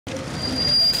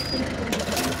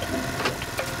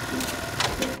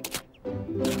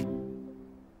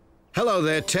Hello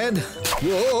there, Ted.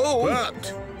 Whoa!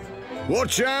 Pat!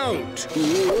 Watch out!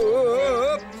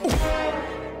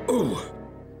 Oh.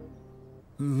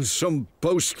 Some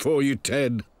post for you,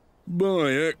 Ted.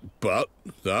 By heck, Pat,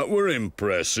 that were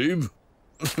impressive.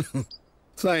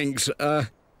 Thanks.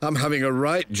 I'm having a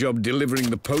right job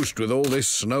delivering the post with all this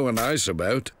snow and ice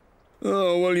about.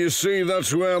 Oh, well, you see,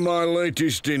 that's where my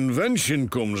latest invention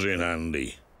comes in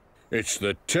handy. It's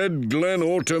the Ted Glen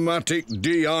automatic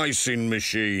de-icing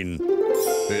machine.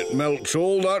 It melts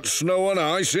all that snow and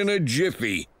ice in a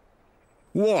jiffy.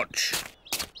 Watch.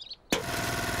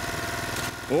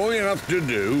 All you have to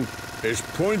do is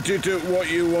point it at what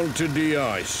you want to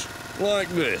de-ice, like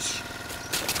this.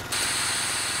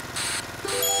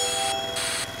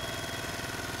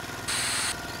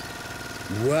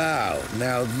 Wow,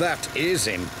 now that is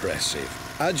impressive.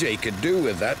 Ajay could do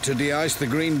with that to de-ice the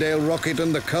Greendale rocket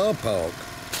and the car park.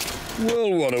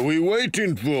 Well, what are we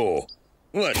waiting for?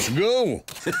 Let's go.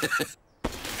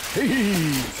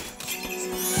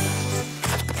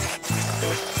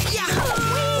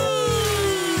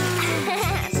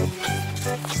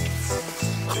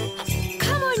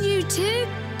 Come on, you two.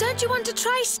 Don't you want to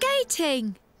try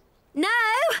skating? No,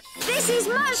 this is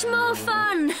much more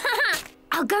fun.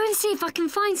 I'll go and see if I can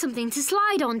find something to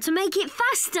slide on to make it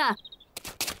faster.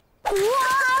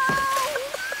 Whoa!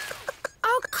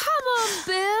 Oh, come on,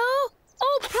 Bill.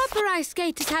 All proper ice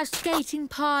skaters have skating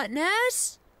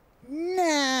partners.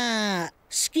 Nah,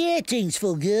 skating's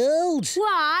for girls.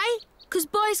 Why? 'Cause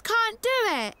boys can't do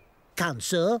it. Can,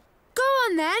 sir. Go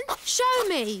on then, show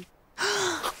me.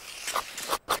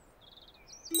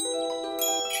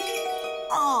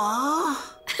 Aww.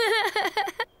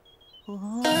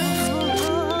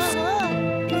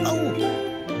 Oh,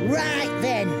 right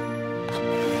then.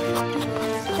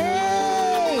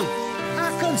 Hey,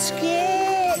 I can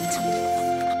skate.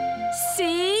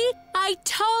 See? I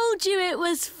told you it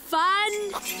was fun.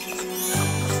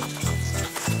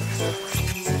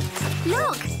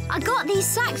 Look, I got these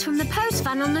sacks from the post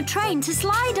van on the train to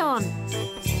slide on.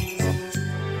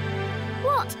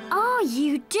 What are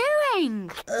you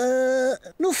doing?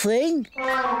 Nothing.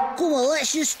 Come on,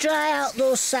 let's just try out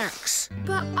those sacks.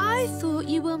 But I thought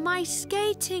you were my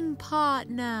skating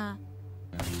partner.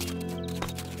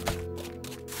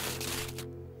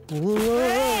 Oh.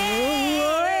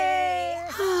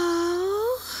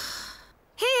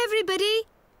 Hey, everybody.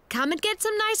 Come and get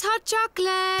some nice hot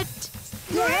chocolate.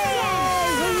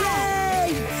 Hooray!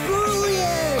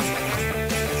 Brilliant!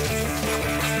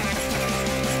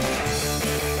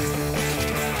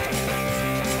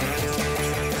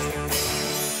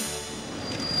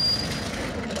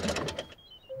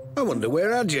 I wonder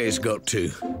where Ajay's got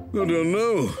to. I don't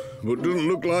know, but doesn't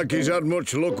look like he's had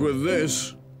much luck with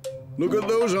this. Look at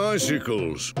those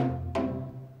icicles.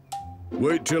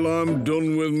 Wait till I'm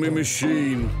done with my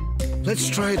machine. Let's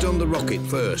try it on the rocket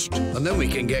first, and then we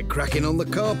can get cracking on the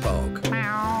car park.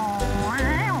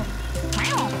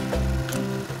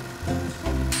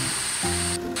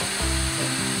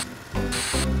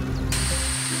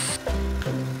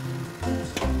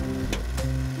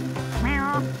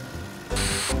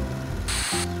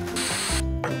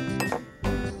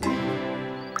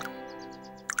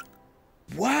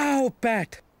 Wow,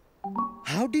 Pat!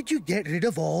 How did you get rid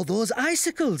of all those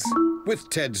icicles? With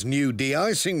Ted's new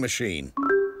de-icing machine.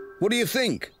 What do you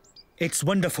think? It's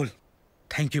wonderful.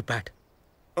 Thank you, Pat.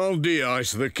 I'll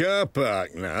de-ice the car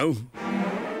park now.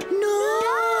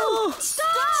 No!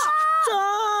 Stop!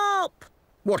 Stop!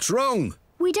 What's wrong?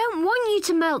 We don't want you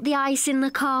to melt the ice in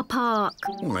the car park.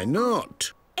 Why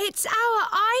not? It's our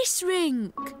ice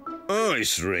rink.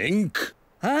 Ice rink?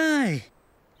 Aye.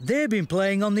 They've been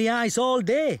playing on the ice all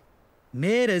day.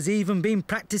 Mira's even been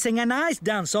practicing an ice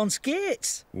dance on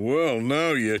skates. Well,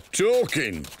 now you're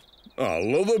talking. I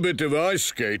love a bit of ice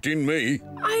skating, me.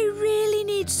 I really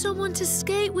need someone to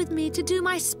skate with me to do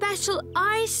my special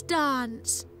ice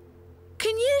dance.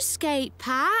 Can you skate,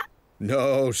 Pat?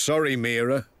 No, sorry,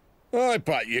 Mira. Aye,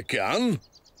 Pat, you can.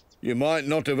 You might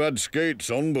not have had skates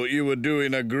on, but you were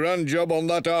doing a grand job on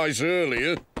that ice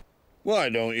earlier. Why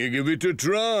don't you give it a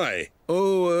try?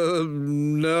 Oh,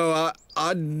 no,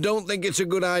 I don't think it's a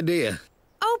good idea.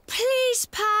 Oh, please,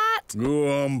 Pat.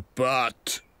 Go on,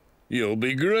 Pat. You'll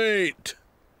be great.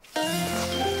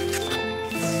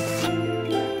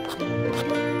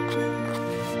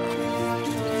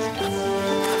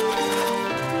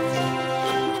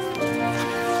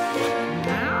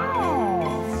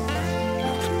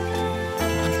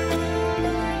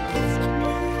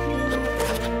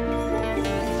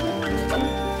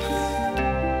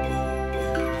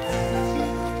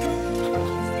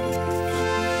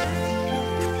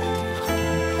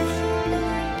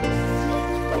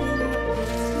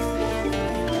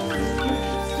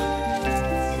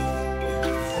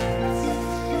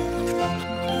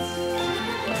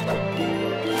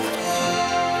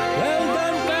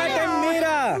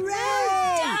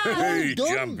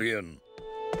 Early done. champion.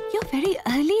 You're very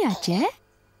early, Ajay.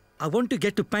 I want to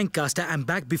get to Pencaster and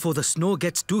back before the snow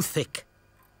gets too thick.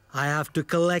 I have to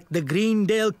collect the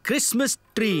Greendale Christmas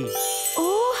tree.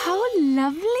 Oh, how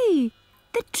lovely.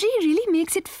 The tree really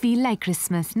makes it feel like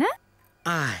Christmas, na?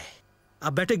 Aye. I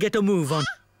better get a move on.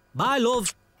 Bye,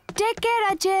 love. Take care,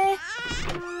 Ajay.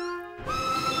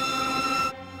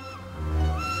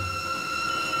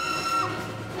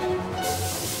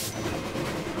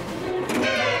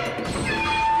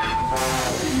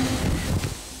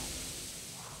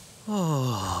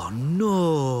 Oh,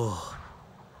 no.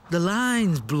 The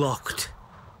line's blocked.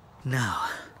 Now,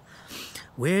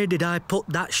 where did I put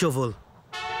that shovel?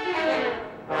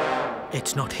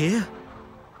 It's not here.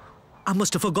 I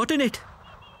must have forgotten it.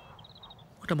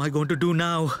 What am I going to do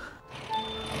now?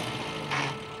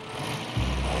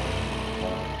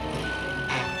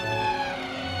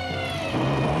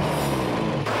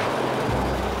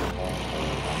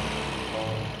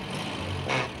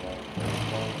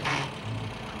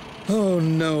 Oh,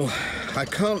 no. I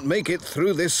can't make it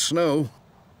through this snow.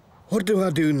 What do I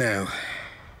do now?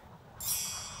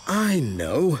 I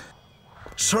know.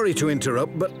 Sorry to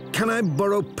interrupt, but can I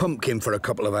borrow Pumpkin for a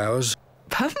couple of hours?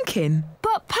 Pumpkin?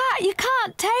 But, Pat, you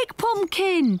can't take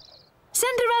Pumpkin.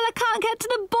 Cinderella can't get to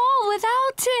the ball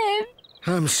without him.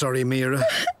 I'm sorry, Mira.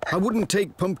 I wouldn't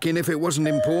take Pumpkin if it wasn't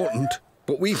important.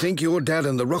 But we think your dad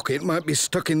and the rocket might be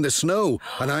stuck in the snow,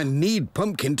 and I need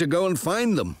Pumpkin to go and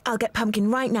find them. I'll get Pumpkin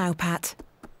right now, Pat.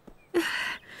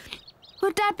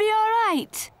 Would Dad be all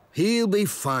right? He'll be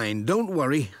fine, don't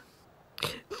worry.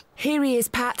 Here he is,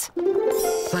 Pat.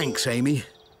 Thanks, Amy.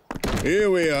 Here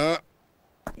we are.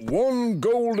 One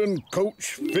golden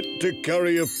coach fit to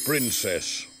carry a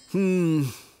princess.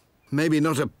 Maybe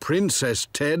not a princess,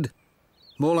 Ted.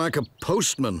 More like a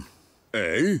postman.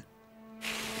 Eh?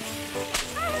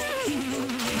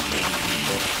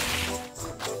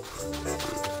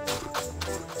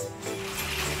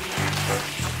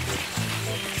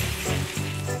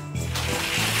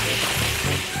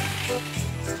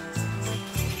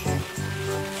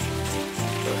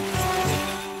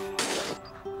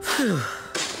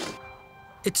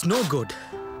 It's no good.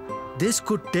 This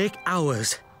could take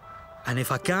hours. And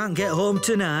if I can't get home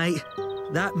tonight,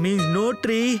 that means no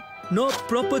tree, no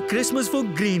proper Christmas for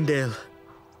Greendale.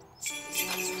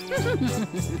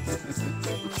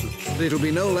 It'll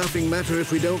be no laughing matter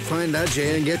if we don't find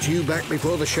Ajay and get you back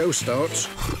before the show starts.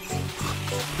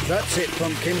 That's it,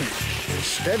 Pumpkin.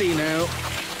 Steady now.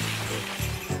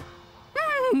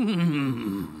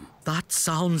 That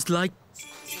sounds like...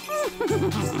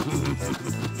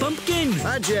 Pumpkin!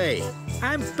 Ajay!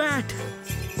 I'm Pat.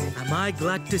 Am I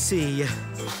glad to see you?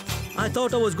 I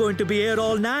thought I was going to be here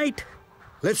all night.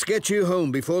 Let's get you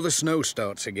home before the snow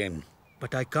starts again.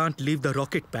 But I can't leave the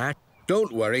rocket, Pat.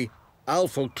 Don't worry.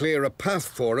 Alf will clear a path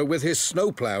for her with his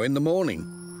snowplow in the morning.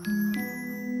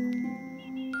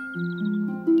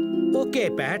 OK,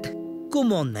 Pat.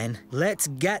 Come on, then. Let's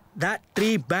get that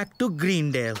tree back to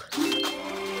Greendale.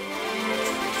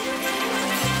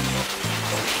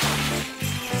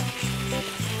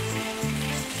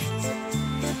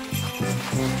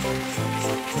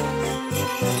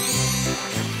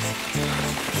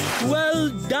 Well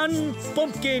done,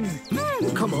 Pumpkin.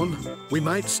 Come on. We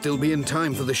might still be in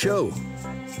time for the show.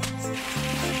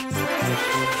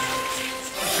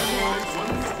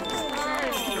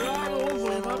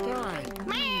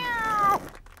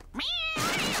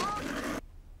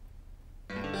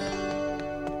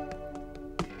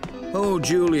 Oh,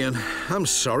 Julian, I'm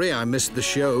sorry I missed the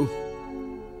show.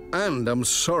 And I'm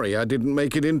sorry I didn't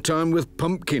make it in time with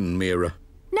Pumpkin, Mira.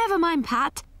 Never mind,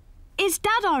 Pat. Is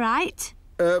Dad all right?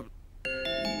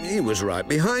 He was right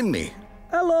behind me.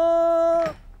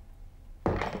 Hello!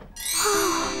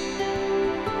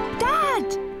 Dad!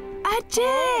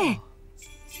 Ajay!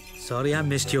 Sorry I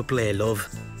missed your play, love.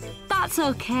 That's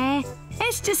okay.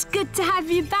 It's just good to have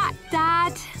you back,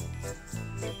 Dad.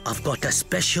 I've got a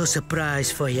special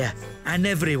surprise for you and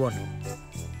everyone.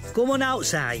 Come on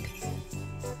outside.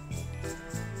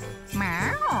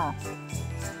 Meow.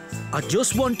 I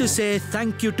just want to say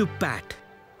thank you to Pat,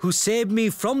 who saved me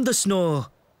from the snow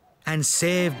and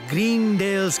saved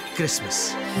Greendale's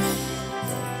Christmas.